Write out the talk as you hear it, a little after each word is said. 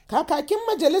Kakakin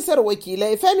Majalisar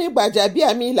Wakilai Femi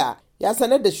Gbajabiamila ya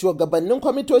sanar da shugabannin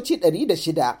kwamitoci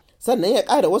 106, sannan ya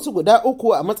ƙara wasu guda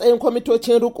 3 a matsayin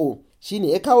kwamitocin riƙo, shine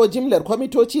ya kawo jimlar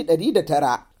kwamitoci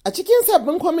 109. A cikin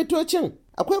sabbin kwamitocin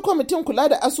akwai kwamitin kula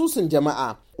da asusun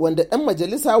jama'a wanda ɗan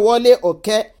majalisa Wole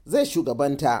Oke zai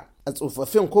shugabanta. A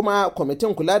tsofaffin kuma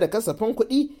kwamitin kula da kasafin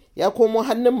kuɗi ya komo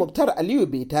hannun Muktar Aliyu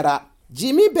Betara.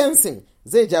 Jimmy Benson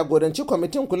zai jagoranci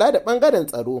kwamitin kula da ɓangaren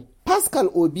tsaro. Pascal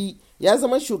Obi ya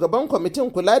zama shugaban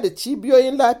kwamitin kula da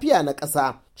cibiyoyin lafiya na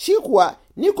ƙasa. Shi kuwa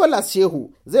Nicholas Shehu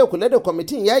zai kula da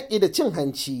kwamitin yaƙi da cin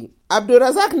hanci.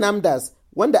 Abdulrazak Namdas,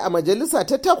 wanda a majalisa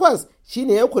ta 8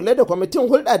 shine ya kula da kwamitin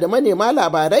hulɗa da manema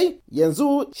labarai,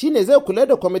 yanzu shine zai kula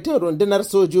da kwamitin rundunar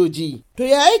sojoji. To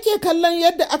ya yake kallon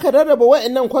yadda aka rarraba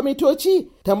wa'annan kwamitoci?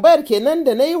 Tambayar kenan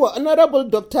da na yi wa Honorable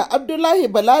Dr. Abdullahi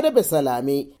Balarabe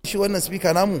Salame. Shi wannan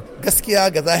spika namu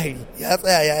gaskiya ga zahiri ya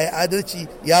tsaya ya yi adalci,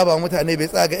 ya ba mutane, bai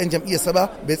tsaya ga 'yan jam'iyyarsa ba,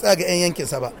 bai tsaya ga 'yan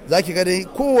yankinsa ba. Za ki ga dai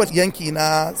kowace yanki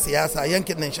na siyasa,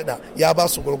 yankin nan 6 ya ba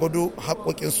su gwargwado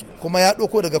haƙoƙinsu, kuma ya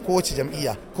ɗauko daga kowace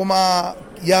jam'iyya, kuma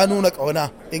ya nuna ƙauna.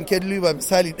 In ke duba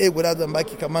misali ɗaya guda zan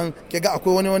baki, kaman ke ga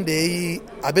akwai wani wanda ya yi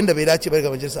abin da bai dace ba ga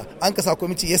majalisa, an kasa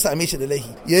kwamiti ya same shi da laifi,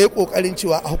 ya yi ƙoƙarin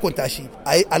cewa a hukunta shi,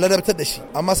 a ladabtar da shi,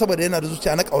 amma saboda yana da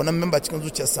zuciya na ƙaunar memba cikin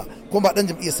zuciyarsa kuma ba ɗan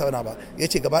jam'iyyar sauna ba, ya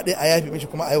ce gaba ɗaya a yafi mishi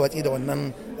kuma a yi watsi da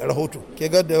wannan rahoto.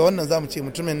 Ke ga da wannan zamu ce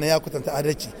mutumin na ya kwatanta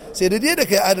adalci, sai da dai da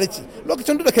kai adalci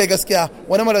lokacin da kai gaskiya,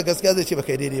 wani mara gaskiya zai ce ba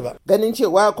kai daidai ba. Ganin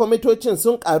cewa kwamitocin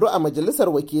sun karu a majalisar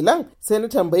wakilan, sai na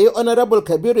tambayi Honorable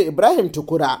Kabiru Ibrahim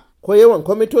Tukura ko yawan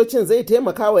kwamitocin zai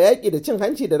taimaka wa yaƙi da cin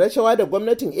hanci da rashawa da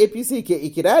gwamnatin APC ke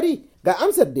ikirari. Ga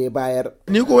amsar da ya bayar.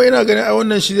 Ni kuma ina ganin a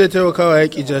wannan shi zai taimaka wa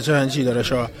yaƙi da cin hanci da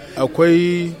rashawa.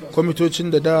 Akwai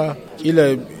kwamitocin da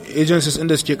kila agencies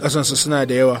inda suke kasansu suna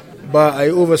da yawa, ba a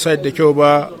yi oversight da kyau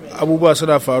ba, abubuwa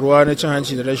suna faruwa na cin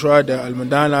hanci da rashawa da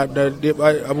almundana da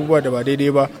abubuwa da ba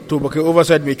daidai ba, to ba kai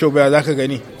oversight mai kyau ba za ka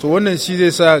gani. To wannan shi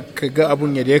zai sa ka ga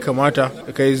abun yadda ya kamata,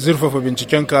 ka yi zurfafa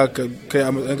bincikenka, kai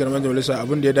a matsayin garman majalisa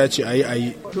abun da ya dace a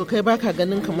yi. To kai baka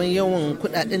ganin kamar yawan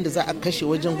kuɗaɗen da za a kashe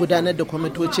wajen gudanar da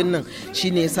kwamitocin nan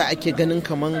shine yasa ake ganin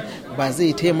kamar ba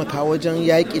zai taimaka wajen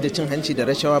yaƙi da cin hanci da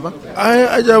rashawa ba? Ai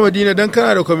aja Madina, dan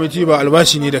kana da kwamiti ba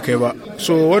albashi ne da kai ba,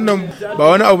 so wannan ba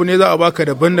wani abu ne za a baka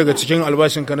daban daga cikin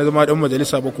albashinka na zama dan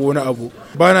majalisa ba ko wani abu.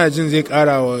 Bana jin zai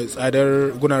ƙara wa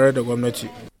tsadar gudanar da gwamnati.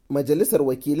 Majalisar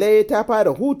wakilai ta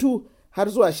fara hutu har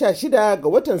zuwa 16 ga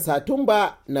watan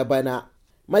Satumba na bana.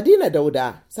 Madina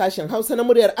Dauda, sashen Hausa na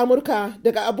muryar Amurka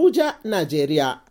daga Abuja, Najeriya.